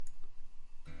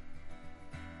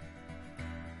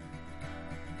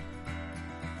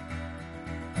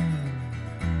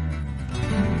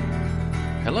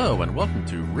Hello and welcome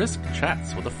to Risk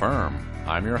Chats with a Firm.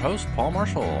 I'm your host, Paul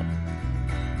Marshall.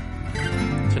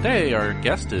 Today our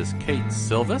guest is Kate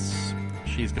Silvis.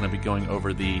 She's going to be going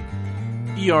over the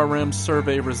ERM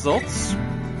survey results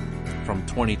from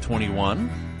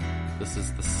 2021. This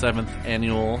is the 7th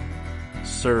annual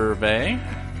survey,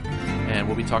 and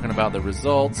we'll be talking about the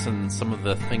results and some of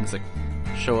the things that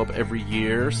show up every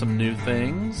year, some new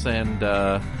things, and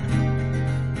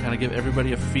kind of give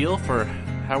everybody a feel for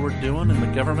how we're doing in the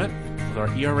government with our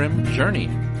ERM journey.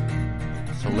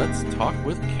 So let's talk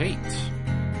with Kate.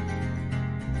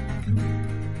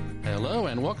 Hello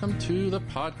and welcome to the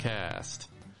podcast.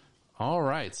 All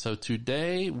right, so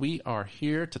today we are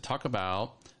here to talk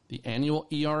about the annual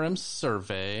ERM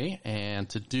survey, and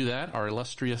to do that, our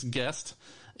illustrious guest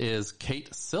is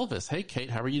Kate Silvis. Hey, Kate,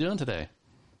 how are you doing today?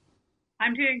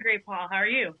 I'm doing great, Paul. How are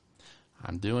you?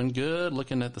 I'm doing good.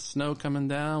 Looking at the snow coming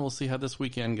down. We'll see how this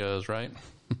weekend goes, right?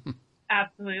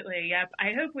 Absolutely. Yep.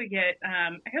 I hope we get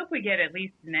at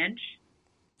least an inch.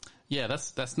 Yeah,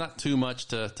 that's not too much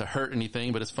to hurt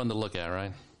anything, but it's fun to look at,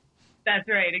 right? That's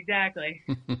right. Exactly.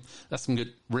 That's some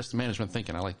good risk management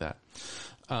thinking. I like that.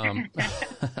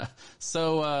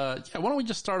 So why don't we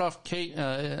just start off, Kate?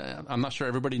 I'm not sure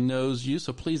everybody knows you,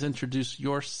 so please introduce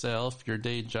yourself, your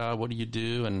day job, what do you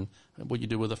do, and what you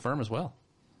do with the firm as well.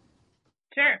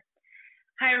 Sure.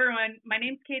 Hi, everyone. My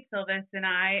name's Kate Silvis, and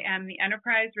I am the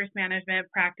Enterprise Risk Management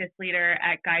Practice Leader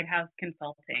at Guidehouse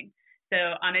Consulting. So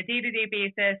on a day-to-day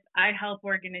basis, I help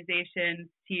organizations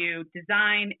to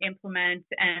design, implement,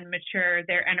 and mature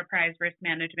their enterprise risk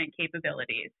management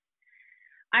capabilities.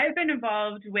 I've been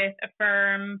involved with a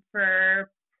firm for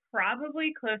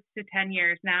probably close to 10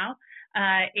 years now,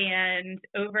 and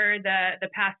over the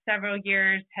past several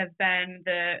years have been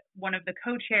one of the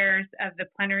co-chairs of the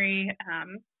plenary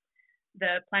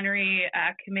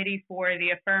committee for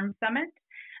the AFIRM Summit.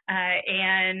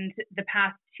 And the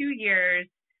past 2 years,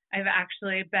 I've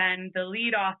actually been the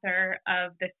lead author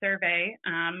of the survey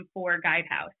for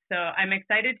Guidehouse. So I'm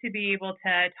excited to be able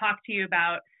to talk to you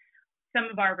about some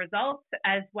of our results,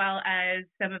 as well as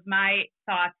some of my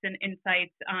thoughts and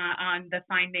insights on the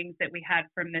findings that we had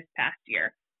from this past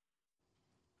year.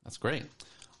 That's great.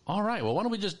 All right. Well, why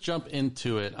don't we just jump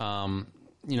into it?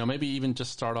 Maybe even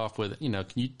just start off with, can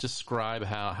you describe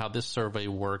how this survey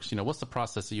works? What's the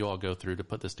process that you all go through to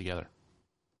put this together?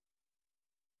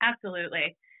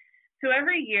 Absolutely. So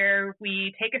every year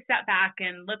we take a step back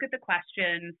and look at the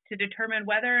questions to determine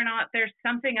whether or not there's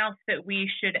something else that we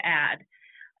should add.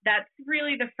 That's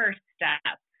really the first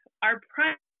step. Our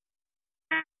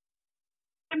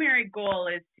primary goal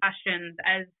is questions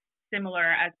as similar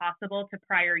as possible to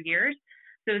prior years,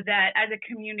 so that as a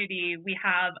community, we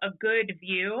have a good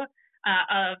view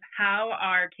of how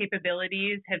our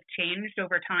capabilities have changed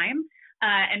over time.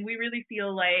 And we really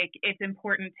feel like it's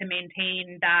important to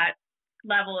maintain that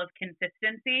level of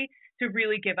consistency to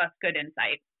really give us good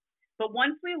insight. But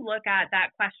once we look at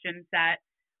that question set,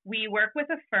 we work with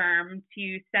a firm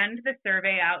to send the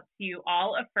survey out to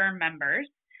all AFIRM members.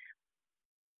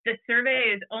 The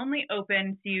survey is only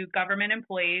open to government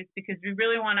employees because we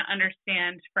really want to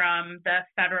understand from the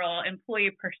federal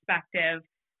employee perspective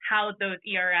how those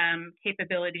ERM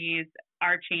capabilities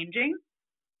are changing.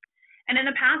 And in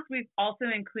the past, we've also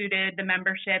included the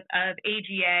membership of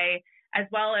AGA as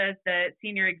well as the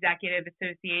Senior Executive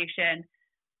Association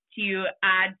to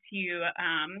add to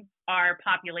our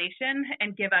population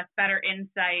and give us better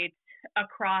insight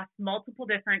across multiple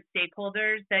different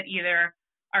stakeholders that either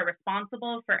are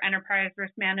responsible for enterprise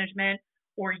risk management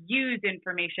or use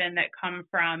information that come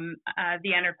from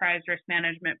the enterprise risk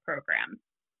management program.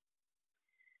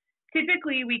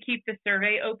 Typically, we keep the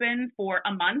survey open for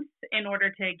a month in order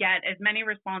to get as many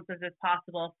responses as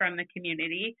possible from the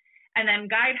community. And then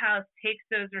Guidehouse takes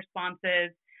those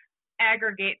responses,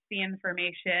 aggregates the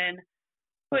information,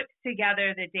 puts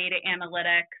together the data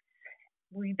analytics.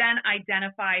 We then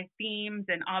identify themes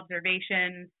and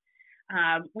observations.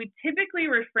 We typically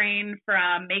refrain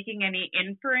from making any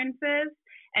inferences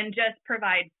and just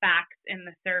provide facts in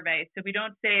the survey. So we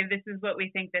don't say, this is what we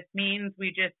think this means. We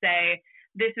just say,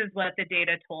 this is what the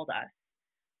data told us.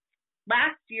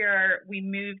 Last year, we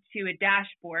moved to a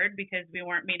dashboard because we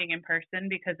weren't meeting in person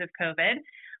because of COVID,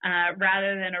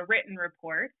 rather than a written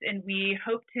report. And we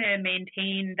hope to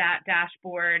maintain that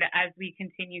dashboard as we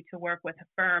continue to work with a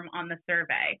firm on the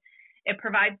survey. It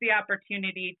provides the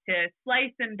opportunity to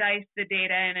slice and dice the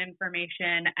data and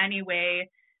information any way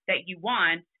that you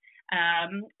want,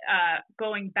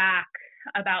 going back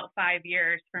about 5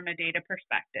 years from a data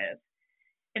perspective.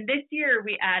 And this year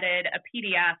we added a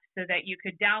PDF so that you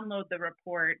could download the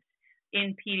report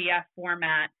in PDF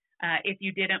format if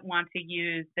you didn't want to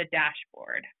use the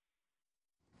dashboard.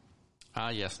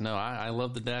 Yes, no, I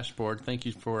love the dashboard. Thank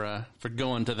you for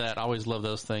going to that. I always love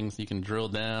those things. You can drill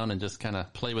down and just kind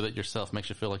of play with it yourself. Makes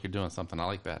you feel like you're doing something. I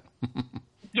like that.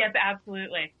 Yes,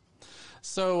 absolutely.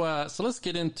 So let's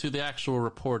get into the actual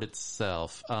report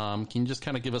itself. Can you just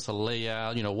kind of give us a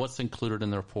layout? What's included in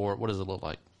the report? What does it look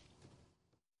like?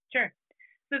 Sure.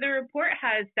 So the report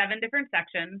has 7 different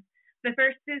sections. The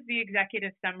first is the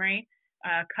executive summary,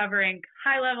 covering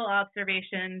high-level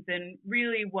observations and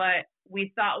really what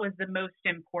we thought was the most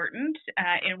important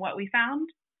in what we found.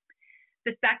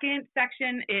 The second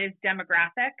section is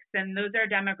demographics, and those are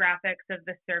demographics of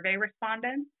the survey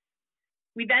respondents.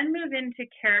 We then move into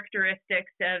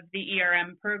characteristics of the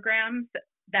ERM programs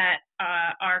that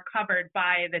are covered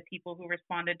by the people who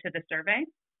responded to the survey.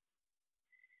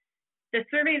 The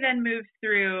survey then moves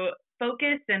through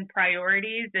focus and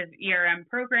priorities of ERM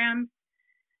programs,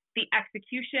 the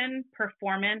execution,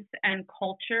 performance, and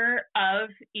culture of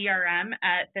ERM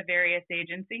at the various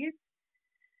agencies.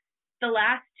 The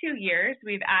last 2 years,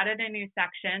 we've added a new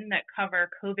section that cover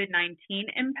COVID-19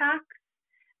 impacts.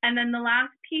 And then the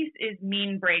last piece is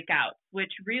mean breakouts,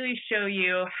 which really show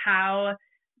you how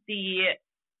the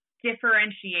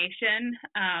differentiation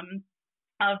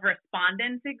of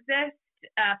respondents exists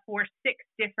for 6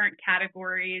 different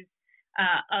categories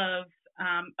of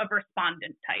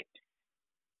respondent types.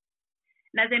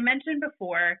 And as I mentioned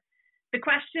before, the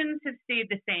questions have stayed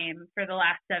the same for the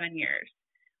last 7 years.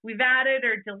 We've added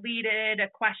or deleted a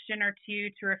question or two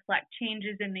to reflect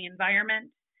changes in the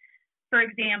environment. For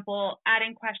example,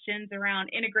 adding questions around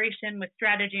integration with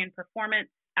strategy and performance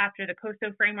after the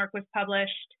COSO framework was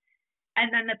published,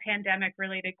 and then the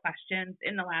pandemic-related questions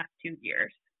in the last 2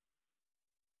 years.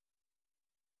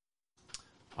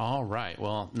 All right.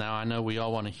 Well, now I know we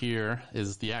all want to hear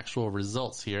is the actual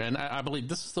results here. And I believe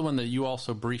this is the one that you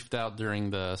also briefed out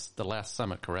during the last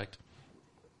summit, correct?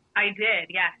 I did,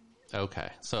 yes. Okay.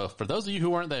 So for those of you who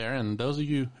weren't there and those of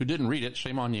you who didn't read it,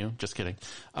 shame on you. Just kidding.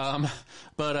 But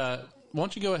why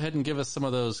don't you go ahead and give us some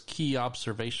of those key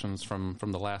observations from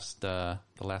the last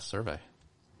survey?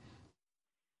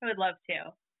 I would love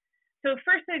to. So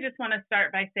first, I just want to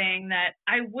start by saying that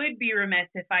I would be remiss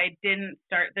if I didn't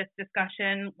start this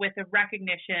discussion with a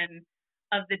recognition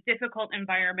of the difficult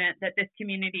environment that this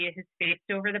community has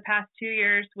faced over the past 2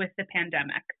 years with the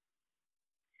pandemic.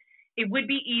 It would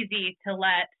be easy to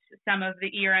let some of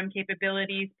the ERM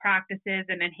capabilities, practices,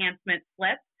 and enhancements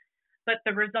slip, but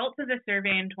the results of the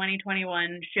survey in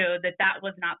 2021 showed that that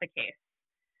was not the case.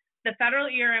 The federal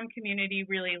ERM community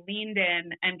really leaned in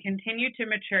and continued to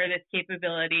mature this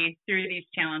capability through these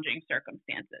challenging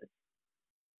circumstances.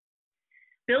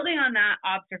 Building on that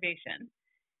observation,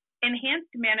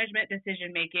 enhanced management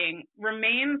decision-making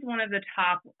remains one of the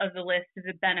top of the list of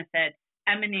the benefits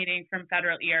emanating from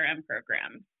federal ERM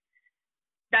programs.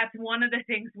 That's one of the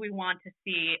things we want to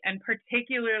see, and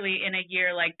particularly in a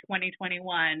year like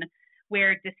 2021,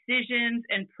 where decisions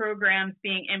and programs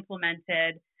being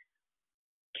implemented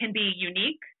can be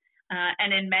unique,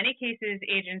 and in many cases,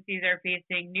 agencies are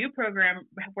facing new program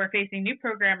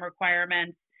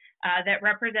requirements that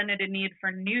represented a need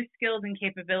for new skills and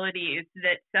capabilities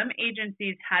that some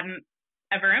agencies hadn't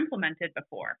ever implemented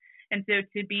before. And so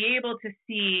to be able to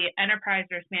see enterprise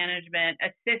risk management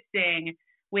assisting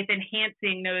with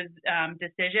enhancing those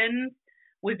decisions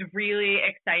was really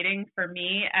exciting for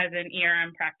me as an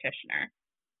ERM practitioner.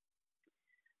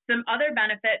 Some other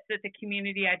benefits that the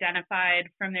community identified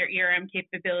from their ERM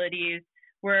capabilities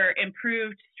were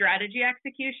improved strategy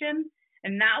execution,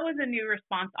 and that was a new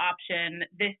response option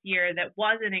this year that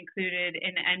wasn't included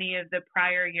in any of the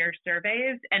prior year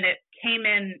surveys, and it came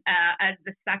in as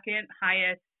the second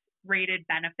highest rated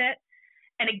benefit.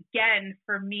 And again,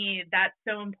 for me, that's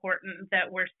so important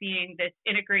that we're seeing this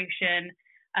integration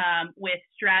with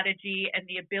strategy and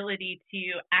the ability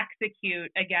to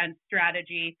execute against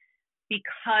strategy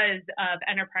because of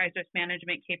enterprise risk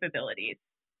management capabilities.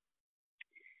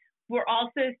 We're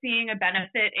also seeing a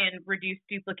benefit in reduced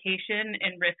duplication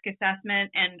in risk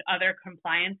assessment and other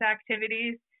compliance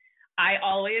activities. I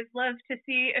always love to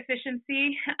see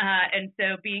efficiency, and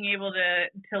so being able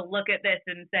to look at this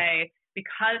and say,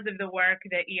 because of the work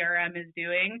that ERM is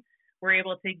doing, we're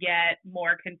able to get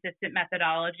more consistent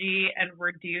methodology and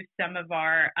reduce some of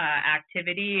our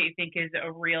activity, I think is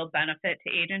a real benefit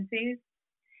to agencies.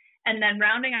 And then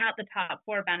rounding out the top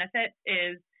 4 benefits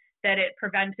is that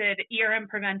ERM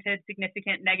prevented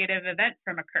significant negative events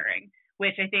from occurring,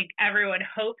 which I think everyone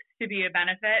hopes to be a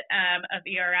benefit of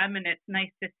ERM, and it's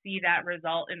nice to see that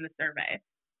result in the survey.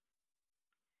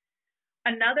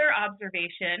 Another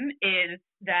observation is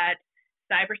that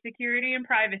cybersecurity and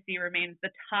privacy remains the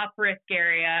top risk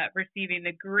area, receiving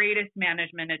the greatest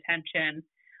management attention.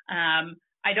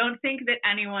 I don't think that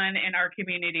anyone in our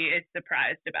community is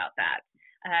surprised about that.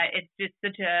 It's just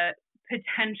such a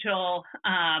potential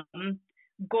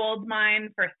gold mine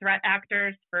for threat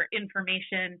actors, for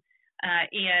information,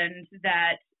 and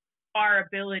that our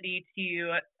ability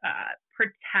to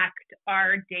protect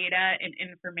our data and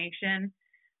information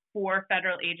for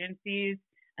federal agencies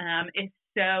is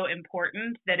so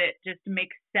important that it just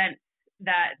makes sense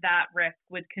that that risk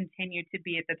would continue to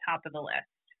be at the top of the list.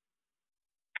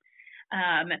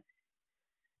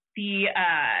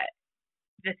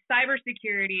 The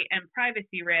cybersecurity and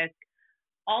privacy risk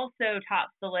also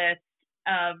tops the list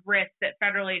of risks that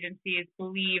federal agencies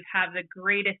believe have the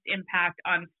greatest impact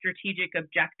on strategic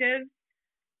objectives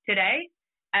today,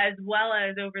 as well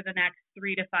as over the next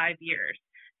 3 to 5 years.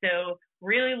 So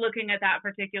really looking at that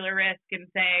particular risk and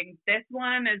saying, this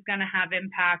one is going to have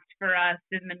impact for us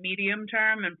in the medium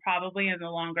term and probably in the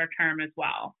longer term as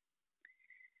well.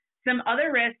 Some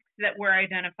other risks that were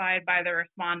identified by the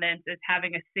respondents as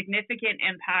having a significant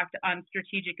impact on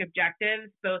strategic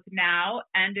objectives, both now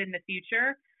and in the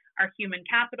future, are human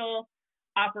capital,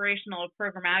 operational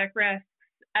programmatic risks,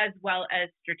 as well as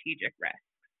strategic risks.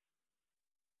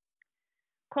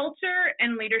 Culture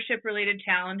and leadership-related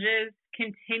challenges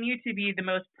continue to be the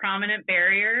most prominent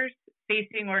barriers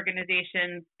facing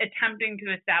organizations attempting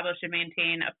to establish and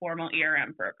maintain a formal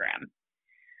ERM program.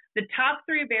 The top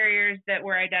 3 barriers that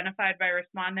were identified by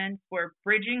respondents were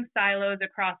bridging silos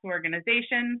across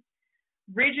organizations,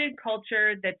 rigid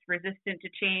culture that's resistant to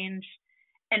change,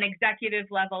 and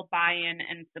executive-level buy-in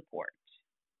and support.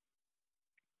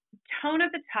 Tone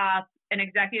at the top and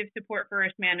executive support for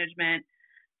risk management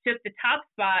took the top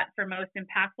spot for most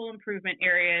impactful improvement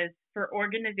areas for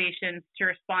organizations to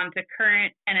respond to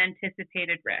current and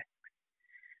anticipated risks,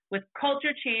 with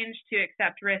culture change to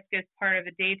accept risk as part of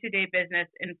the day-to-day business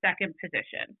in second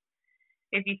position.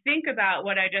 If you think about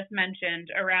what I just mentioned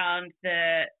around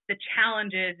the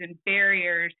challenges and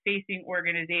barriers facing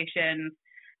organizations,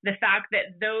 the fact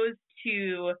that those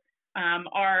two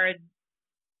are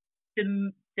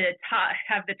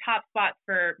have the top spots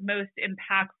for most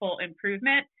impactful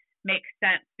improvement makes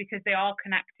sense because they all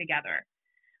connect together.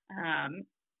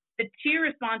 The 2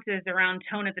 responses around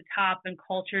tone at the top and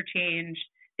culture change,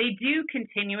 they do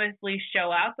continuously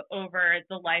show up over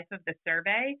the life of the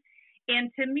survey.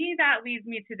 And to me, that leads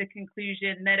me to the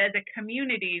conclusion that as a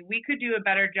community, we could do a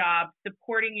better job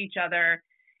supporting each other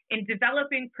in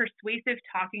developing persuasive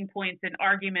talking points and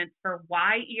arguments for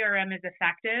why ERM is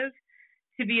effective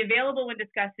to be available when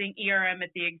discussing ERM at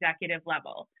the executive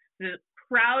level. So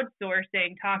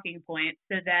crowdsourcing talking points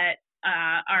so that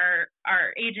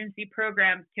our agency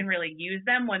programs can really use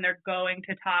them when they're going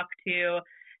to talk to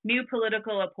new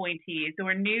political appointees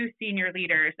or new senior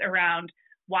leaders around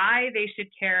why they should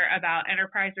care about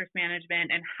enterprise risk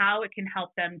management and how it can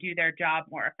help them do their job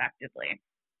more effectively.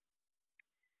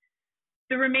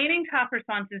 The remaining top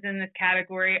responses in this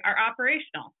category are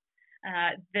operational.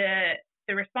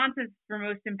 The responses for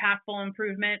most impactful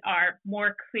improvement are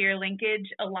more clear linkage,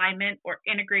 alignment, or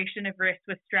integration of risk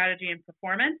with strategy and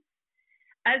performance,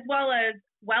 as well as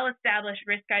well-established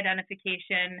risk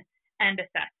identification and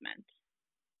assessment.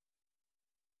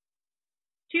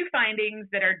 2 findings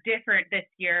that are different this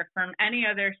year from any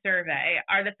other survey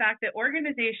are the fact that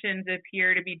organizations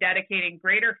appear to be dedicating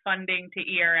greater funding to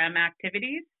ERM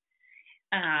activities.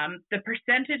 The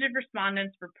percentage of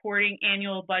respondents reporting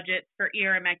annual budgets for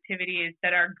ERM activities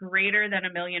that are greater than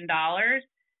 $1 million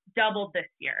doubled this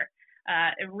year.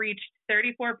 It reached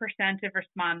 34% of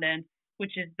respondents,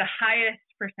 which is the highest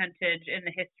percentage in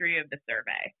the history of the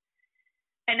survey.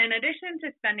 And in addition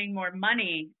to spending more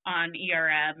money on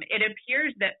ERM, it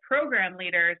appears that program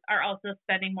leaders are also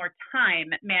spending more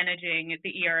time managing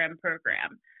the ERM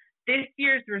program. This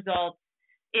year's results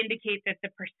indicate that the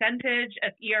percentage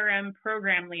of ERM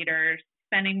program leaders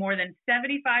spending more than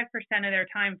 75% of their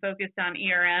time focused on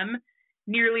ERM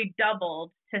nearly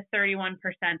doubled to 31%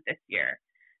 this year.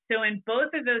 So in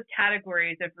both of those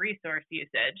categories of resource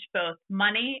usage, both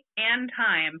money and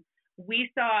time,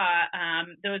 we saw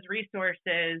those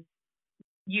resources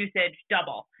usage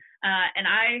double. And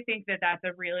I think that that's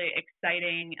a really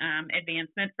exciting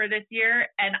advancement for this year.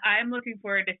 And I'm looking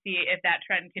forward to see if that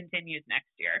trend continues next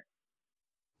year.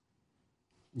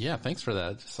 Yeah, thanks for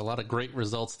that. Just a lot of great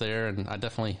results there, and I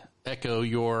definitely echo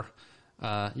your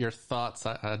thoughts.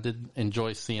 I did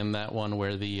enjoy seeing that one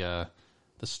where the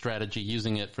strategy,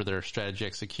 using it for their strategy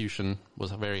execution,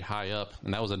 was very high up,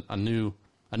 and that was a new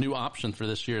option for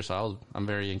this year. So I'm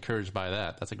very encouraged by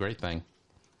that. That's a great thing.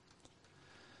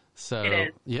 So, It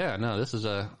is. yeah, no, this is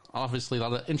obviously a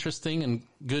lot of interesting and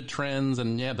good trends.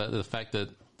 And yeah, the fact that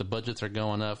the budgets are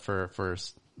going up for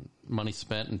money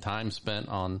spent and time spent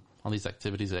on these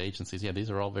activities at agencies. Yeah, these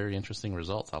are all very interesting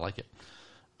results. I like it.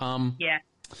 Yeah.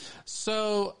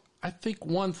 So I think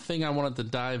one thing I wanted to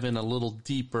dive in a little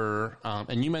deeper,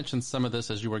 and you mentioned some of this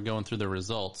as you were going through the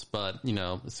results, but,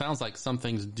 it sounds like some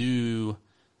things do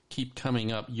keep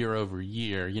coming up year over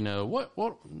year.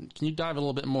 What can you dive a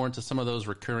little bit more into some of those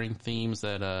recurring themes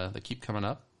that keep coming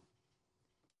up?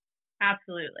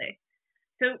 Absolutely.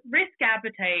 So risk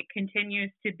appetite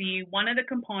continues to be one of the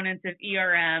components of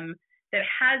ERM that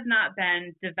has not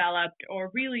been developed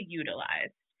or really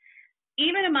utilized.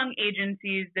 Even among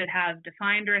agencies that have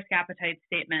defined risk appetite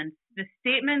statements, the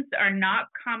statements are not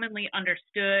commonly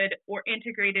understood or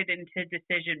integrated into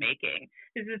decision making.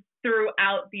 This is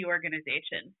throughout the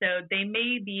organization. So they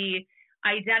may be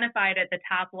identified at the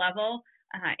top level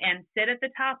and sit at the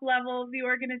top level of the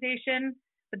organization,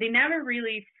 but they never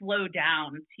really flow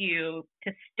down to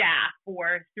staff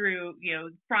or through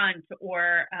front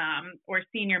or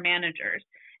senior managers.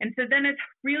 And so then it's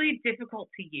really difficult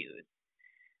to use.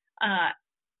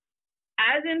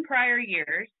 As in prior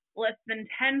years, less than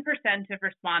 10% of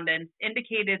respondents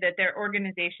indicated that their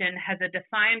organization has a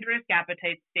defined risk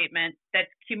appetite statement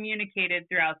that's communicated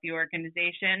throughout the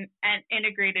organization and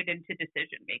integrated into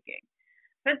decision making.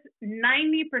 That's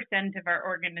 90% of our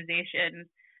organizations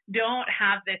don't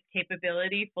have this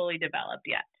capability fully developed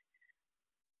yet.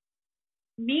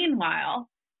 Meanwhile,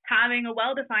 having a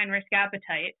well-defined risk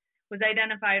appetite was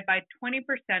identified by 20%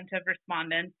 of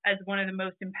respondents as one of the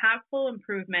most impactful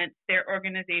improvements their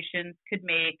organizations could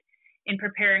make in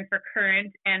preparing for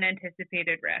current and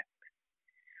anticipated risks.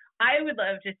 I would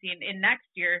love to see in next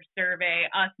year's survey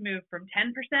us move from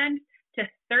 10% to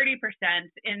 30%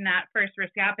 in that first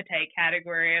risk appetite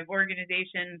category of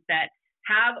organizations that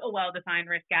have a well-defined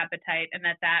risk appetite and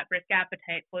that risk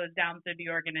appetite flows down through the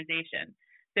organization.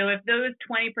 So if those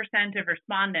 20% of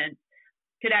respondents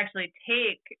could actually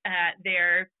take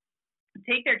their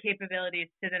capabilities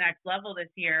to the next level this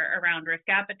year around risk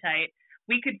appetite,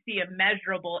 we could see a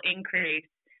measurable increase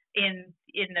in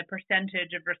the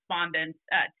percentage of respondents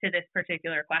to this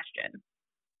particular question.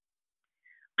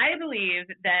 I believe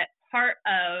that part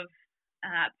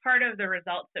of the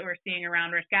results that we're seeing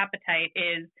around risk appetite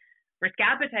is risk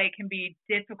appetite can be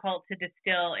difficult to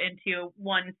distill into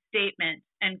one statement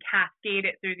and cascade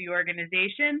it through the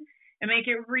organization and make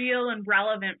it real and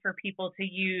relevant for people to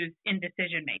use in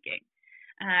decision making.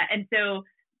 And so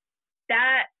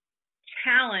that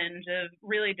challenge of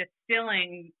really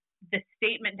distilling the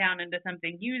statement down into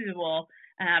something usable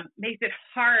makes it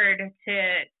hard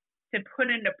to put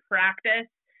into practice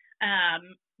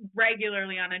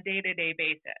regularly on a day-to-day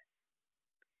basis.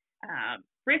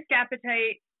 Risk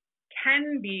appetite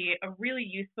can be a really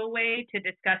useful way to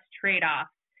discuss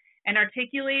trade-offs and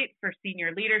articulate for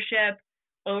senior leadership,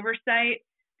 oversight,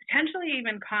 potentially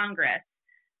even Congress,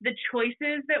 the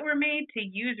choices that were made to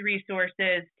use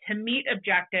resources to meet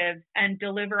objectives and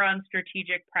deliver on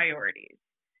strategic priorities.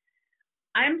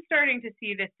 I'm starting to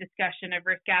see this discussion of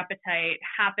risk appetite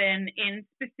happen in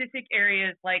specific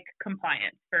areas like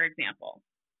compliance, for example.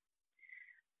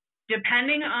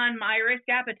 Depending on my risk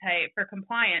appetite for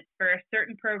compliance for a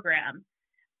certain program,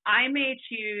 I may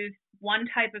choose one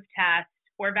type of test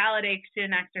or validation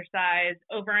exercise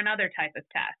over another type of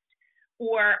test.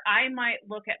 Or I might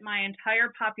look at my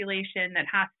entire population that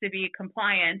has to be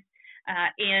compliant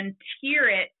and tier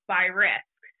it by risk.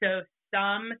 So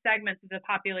some segments of the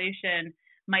population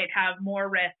might have more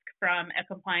risk from a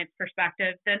compliance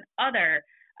perspective than other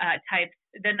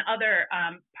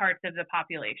parts of the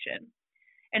population.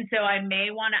 And so I may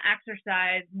want to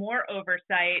exercise more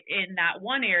oversight in that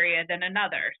one area than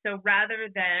another. So rather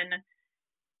than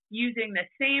using the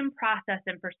same process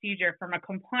and procedure from a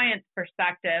compliance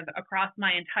perspective across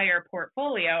my entire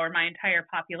portfolio or my entire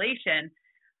population,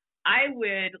 I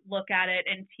would look at it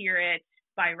and tier it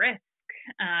by risk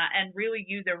and really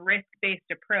use a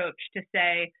risk-based approach to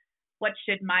say, what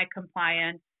should my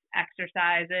compliance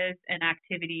exercises and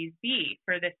activities be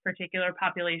for this particular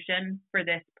population for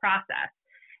this process?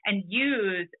 And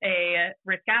use a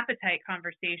risk appetite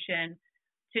conversation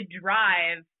to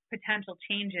drive potential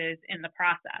changes in the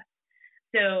process.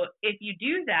 So if you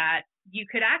do that, you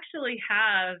could actually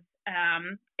have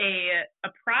a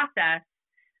process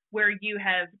where you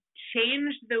have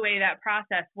changed the way that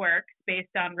process works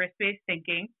based on risk-based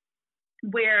thinking,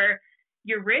 where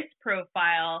your risk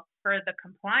profile for the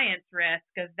compliance risk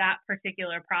of that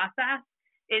particular process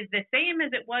is the same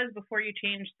as it was before you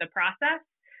changed the process,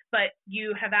 but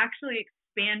you have actually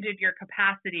expanded your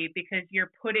capacity because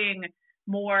you're putting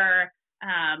more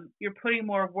you're putting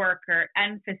more work or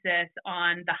emphasis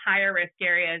on the higher risk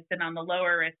areas than on the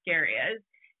lower risk areas.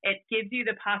 It gives you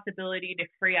the possibility to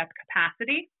free up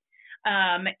capacity,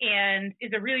 and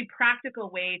is a really practical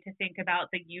way to think about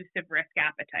the use of risk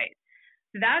appetite.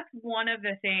 So that's one of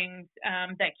the things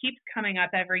that keeps coming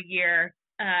up every year,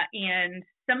 and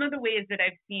some of the ways that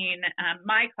I've seen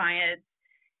my clients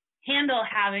handle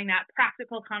having that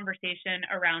practical conversation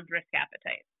around risk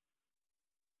appetite.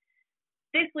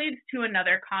 This leads to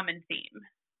another common theme.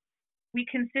 We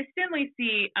consistently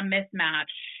see a mismatch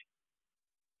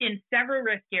in several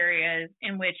risk areas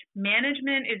in which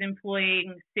management is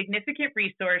employing significant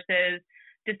resources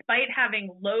despite having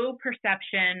low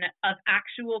perception of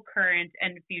actual current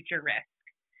and future risk.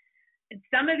 And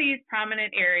some of these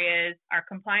prominent areas are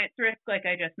compliance risk, like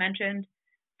I just mentioned,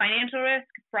 financial risk,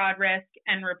 fraud risk,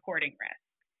 and reporting risk.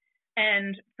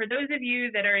 And for those of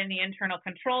you that are in the internal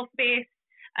control space,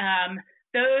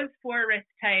 those four risk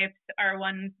types are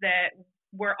ones that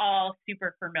we're all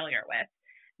super familiar with.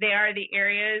 They are the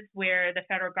areas where the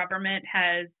federal government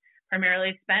has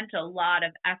primarily spent a lot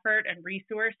of effort and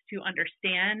resource to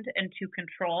understand and to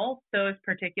control those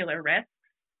particular risks.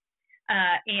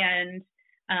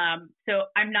 So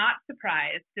I'm not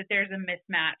surprised that there's a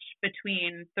mismatch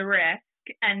between the risk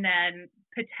and then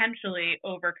potentially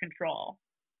over control.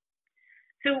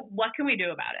 So what can we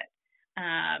do about it?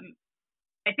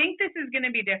 I think this is going to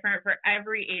be different for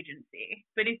every agency,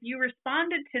 but if you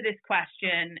responded to this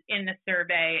question in the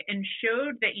survey and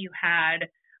showed that you had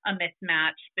a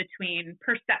mismatch between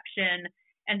perception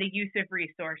and the use of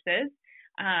resources,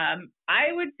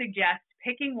 I would suggest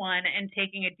picking one and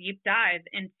taking a deep dive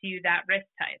into that risk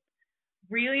type,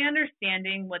 really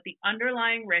understanding what the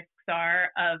underlying risks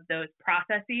are of those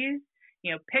processes.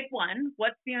 Pick one.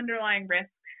 What's the underlying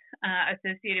risk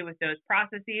associated with those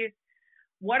processes?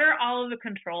 What are all of the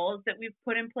controls that we've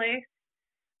put in place?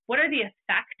 What are the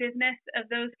effectiveness of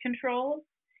those controls?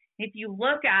 If you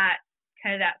look at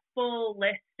kind of that full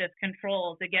list of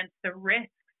controls against the risks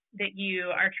that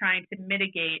you are trying to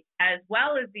mitigate, as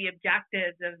well as the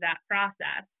objectives of that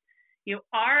process,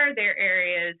 are there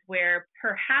areas where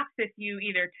perhaps if you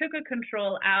either took a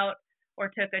control out or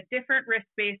took a different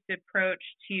risk-based approach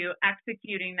to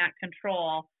executing that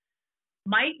control,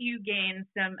 might you gain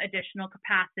some additional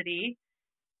capacity,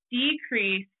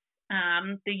 decrease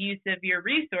the use of your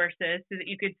resources so that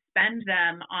you could spend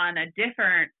them on a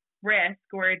different risk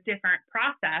or a different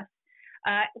process,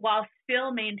 while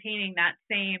still maintaining that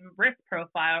same risk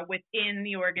profile within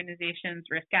the organization's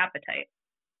risk appetite.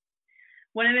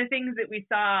 One of the things that we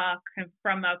saw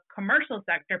from a commercial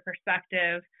sector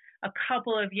perspective a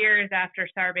couple of years after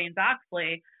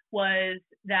Sarbanes-Oxley was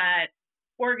that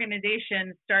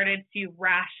organizations started to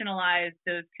rationalize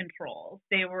those controls.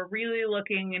 They were really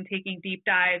looking and taking deep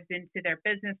dives into their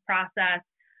business process,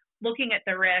 looking at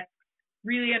the risks,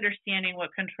 really understanding what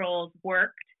controls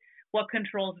worked, what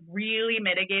controls really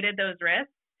mitigated those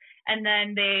risks, and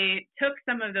then they took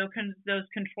some of those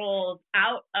controls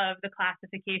out of the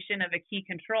classification of a key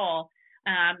control.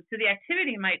 So the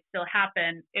activity might still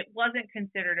happen. It wasn't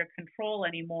considered a control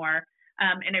anymore.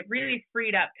 And it really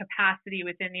freed up capacity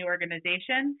within the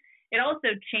organization. It also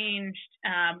changed,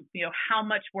 how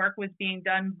much work was being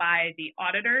done by the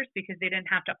auditors because they didn't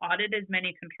have to audit as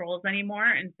many controls anymore,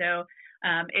 and so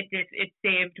it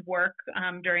saved work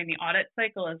during the audit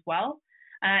cycle as well.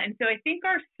 And so I think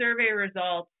our survey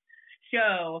results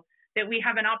show that we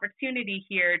have an opportunity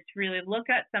here to really look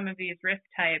at some of these risk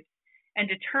types and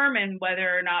determine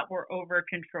whether or not we're over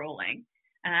controlling.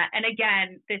 And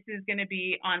again, this is going to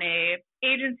be on a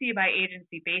agency by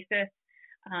agency basis.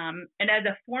 And as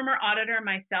a former auditor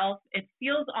myself, it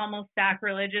feels almost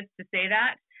sacrilegious to say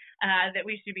that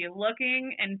we should be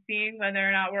looking and seeing whether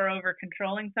or not we're over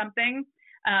controlling something.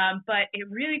 But it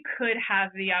really could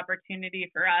have the opportunity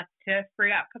for us to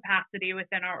free up capacity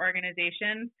within our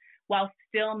organizations while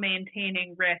still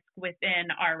maintaining risk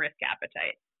within our risk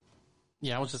appetite.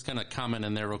 Yeah, I was just going to comment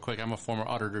in there real quick. I'm a former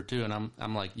auditor too, and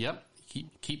I'm like, yep.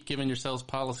 Keep giving yourselves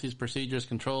policies, procedures,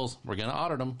 controls. We're going to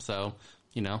audit them. So,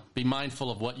 be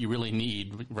mindful of what you really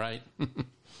need, right?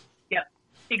 Yep,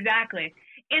 exactly.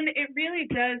 And it really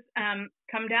does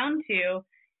come down to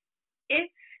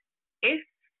if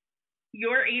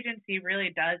your agency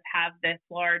really does have this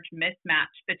large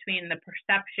mismatch between the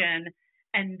perception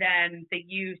and then the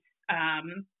use,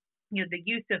 the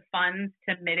use of funds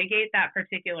to mitigate that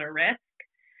particular risk,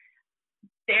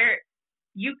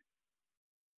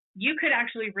 you could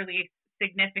actually release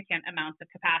significant amounts of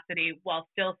capacity while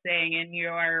still staying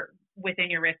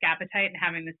within your risk appetite and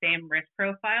having the same risk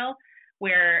profile,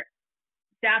 where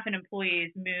staff and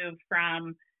employees move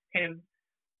from kind of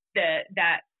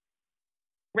that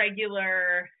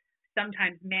regular,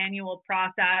 sometimes manual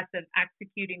process of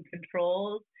executing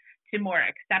controls to more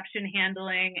exception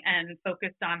handling and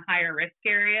focused on higher risk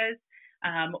areas,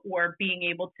 or being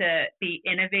able to be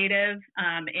innovative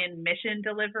in mission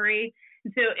delivery.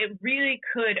 And so it really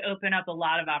could open up a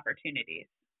lot of opportunities.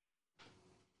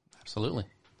 Absolutely.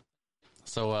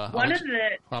 So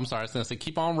I'm sorry, I was going to say,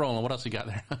 keep on rolling. What else you got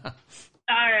there?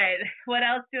 All right. What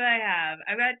else do I have?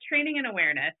 I've got training and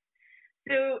awareness.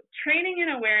 So training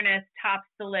and awareness tops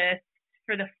the list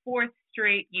for the fourth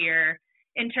straight year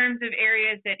in terms of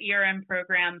areas that ERM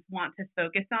programs want to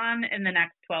focus on in the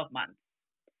next 12 months.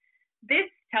 This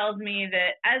tells me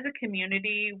that as a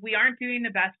community, we aren't doing the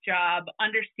best job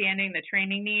understanding the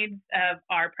training needs of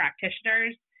our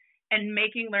practitioners and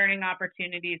making learning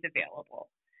opportunities available.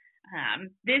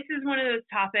 This is one of those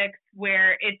topics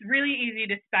where it's really easy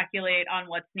to speculate on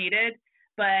what's needed,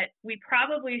 but we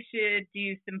probably should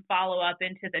do some follow-up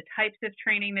into the types of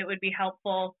training that would be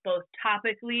helpful, both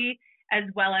topically as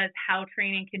well as how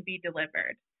training can be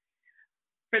delivered.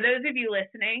 For those of you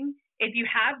listening, if you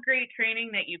have great training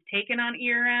that you've taken on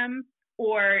ERM,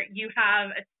 or you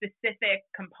have a specific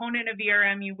component of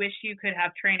ERM you wish you could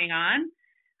have training on,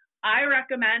 I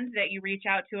recommend that you reach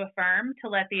out to a firm to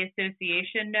let the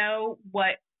association know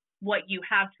what you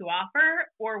have to offer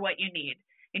or what you need.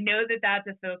 I know that that's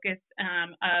a focus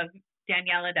of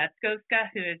Daniela Detskowska,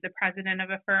 who is the president of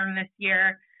a firm this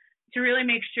year, to really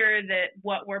make sure that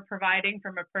what we're providing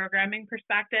from a programming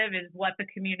perspective is what the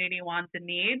community wants and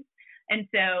needs. And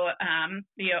so,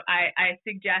 I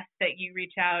suggest that you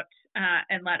reach out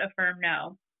and let a firm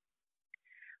know.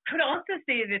 I would also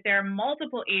say that there are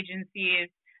multiple agencies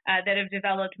that have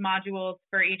developed modules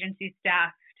for agency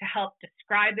staff to help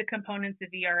describe the components of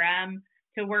ERM,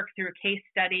 to work through case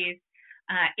studies,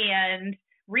 and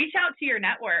reach out to your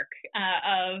network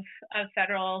of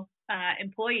federal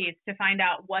employees to find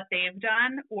out what they've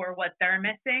done or what they're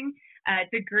missing.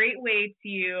 It's a great way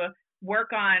to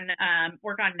work on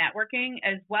networking,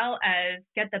 as well as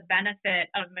get the benefit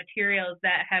of materials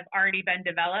that have already been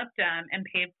developed and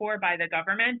paid for by the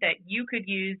government that you could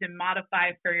use and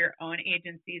modify for your own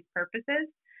agency's purposes.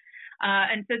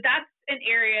 And so that's an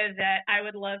area that I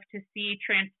would love to see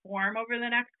transform over the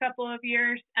next couple of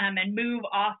years and move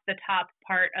off the top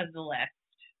part of the list.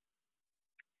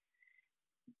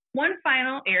 One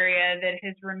final area that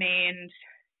has remained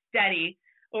steady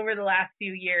over the last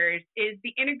few years is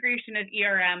the integration of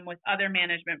ERM with other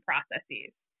management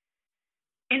processes.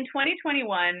 In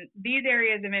 2021, these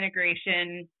areas of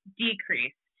integration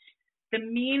decreased. The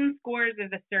mean scores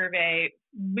of the survey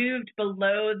moved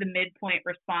below the midpoint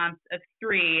response of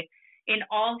 3 in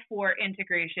all 4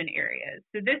 integration areas.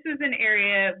 So this is an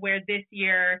area where this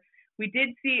year we did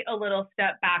see a little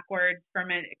step backwards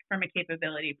from a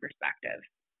capability perspective.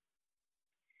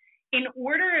 In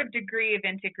order of degree of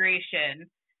integration,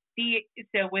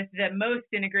 so with the most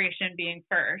integration being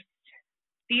first,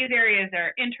 these areas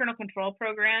are internal control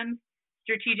programs,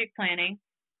 strategic planning,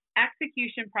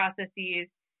 execution processes,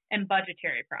 and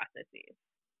budgetary processes.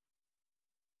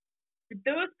 For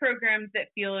those programs that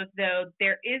feel as though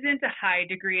there isn't a high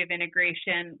degree of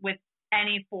integration with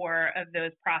any 4 of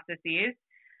those processes,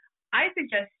 I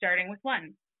suggest starting with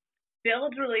 1.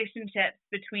 Build relationships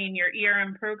between your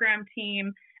ERM program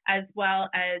team as well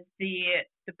as the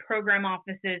program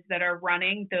offices that are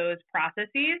running those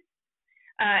processes,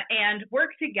 and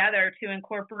work together to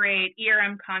incorporate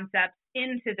ERM concepts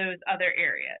into those other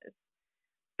areas.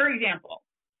 For example,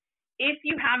 if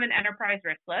you have an enterprise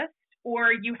risk list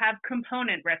or you have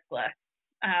component risk lists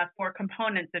for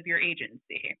components of your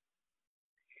agency,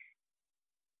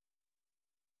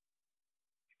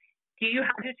 do you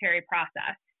have a budgetary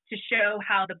process to show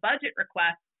how the budget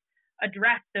requests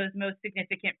address those most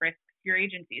significant risks your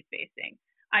agency is facing,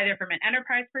 either from an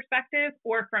enterprise perspective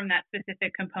or from that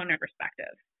specific component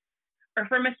perspective? Or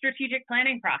from a strategic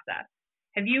planning process,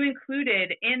 have you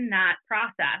included in that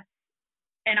process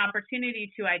an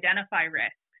opportunity to identify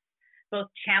risks, both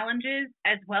challenges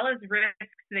as well as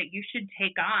risks that you should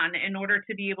take on in order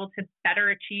to be able to better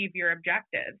achieve your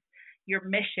objectives, your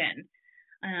mission?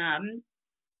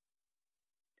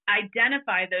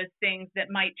 Identify those things that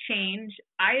might change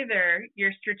either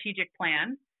your strategic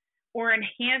plan or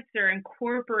enhance or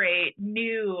incorporate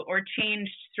new or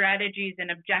changed strategies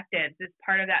and objectives as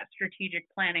part of that strategic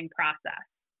planning process.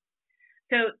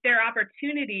 So there are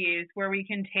opportunities where we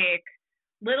can take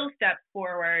little steps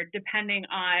forward depending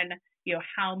on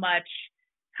how much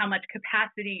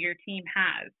capacity your team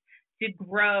has to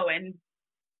grow and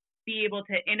be able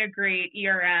to integrate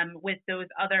ERM with those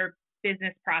other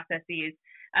business processes,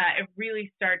 and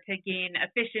really start to gain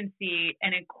efficiency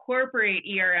and incorporate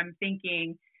ERM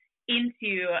thinking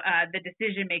into the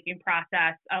decision-making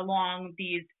process along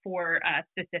these 4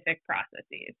 specific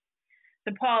processes.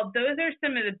 So, Paul, those are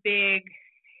some of the big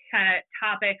kind of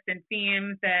topics and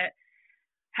themes that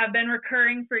have been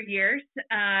recurring for years,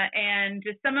 and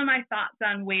just some of my thoughts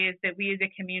on ways that we as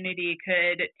a community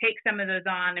could take some of those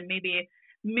on and maybe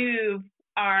move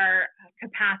our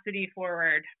capacity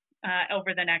forward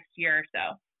over the next year or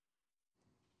so.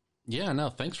 Yeah, no,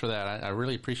 thanks for that. I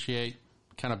really appreciate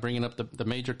kind of bringing up the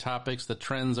major topics, the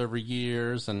trends over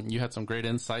years, and you had some great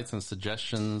insights and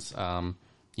suggestions,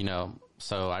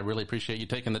 so I really appreciate you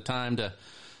taking the time to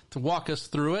walk us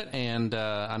through it. And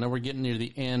I know we're getting near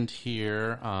the end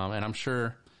here, and I'm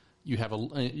sure you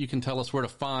can tell us where to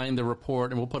find the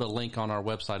report, and we'll put a link on our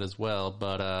website as well.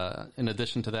 But in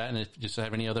addition to that, and if you just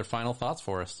have any other final thoughts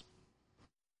for us.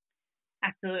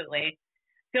 Absolutely.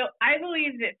 So I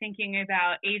believe that thinking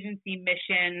about agency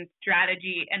mission,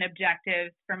 strategy, and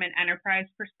objectives from an enterprise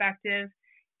perspective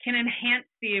can enhance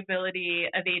the ability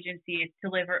of agencies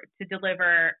to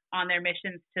deliver on their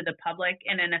missions to the public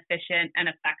in an efficient and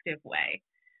effective way.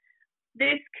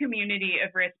 This community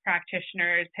of risk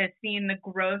practitioners has seen the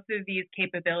growth of these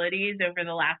capabilities over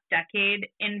the last decade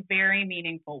in very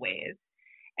meaningful ways.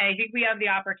 And I think we have the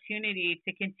opportunity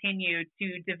to continue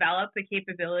to develop the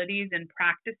capabilities and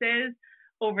practices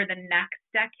over the next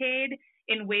decade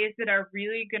in ways that are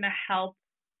really going to help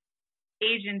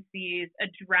agencies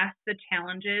address the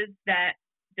challenges that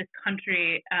this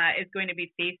country is going to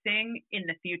be facing in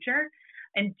the future,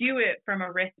 and do it from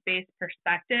a risk-based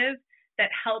perspective that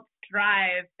helps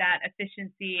drive that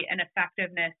efficiency and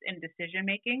effectiveness in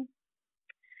decision-making.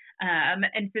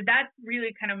 And so that's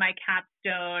really kind of my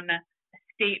capstone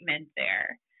statement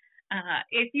there.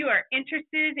 If you are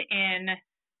interested in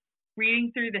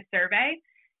reading through the survey,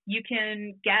 you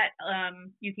can get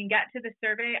to the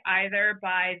survey either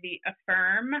by the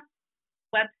Affirm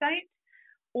website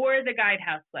or the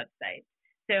Guidehouse website.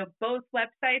 So both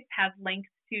websites have links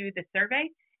to the survey,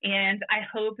 and I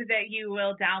hope that you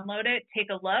will download it, take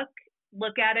a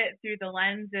look at it through the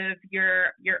lens of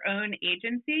your own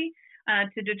agency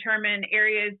to determine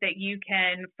areas that you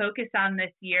can focus on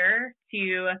this year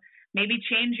to maybe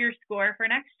change your score for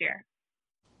next year.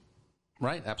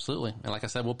 Right, absolutely. And like I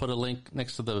said, we'll put a link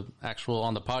next to the actual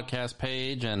on the podcast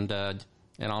page, and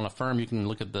on Affirm you can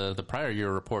look at the prior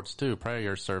year reports too, prior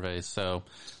year surveys. So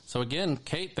again,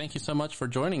 Kate, thank you so much for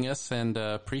joining us, and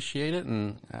appreciate it,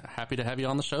 and happy to have you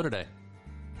on the show today.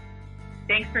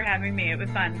 Thanks for having me. It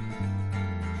was fun.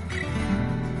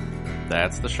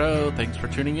 That's the show. Thanks for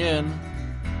tuning in.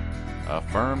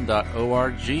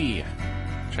 Affirm.org.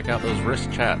 Check out those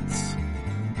risk chats.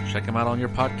 Check them out on your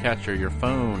podcatcher, your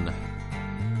phone.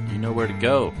 You know where to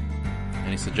go.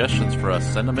 Any suggestions for us,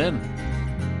 send them in.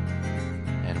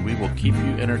 And we will keep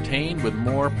you entertained with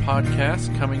more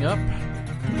podcasts coming up.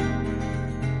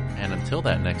 And until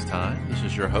that next time, this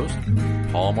is your host,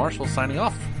 Paul Marshall, signing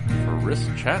off for Risk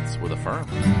Chats with Affirm.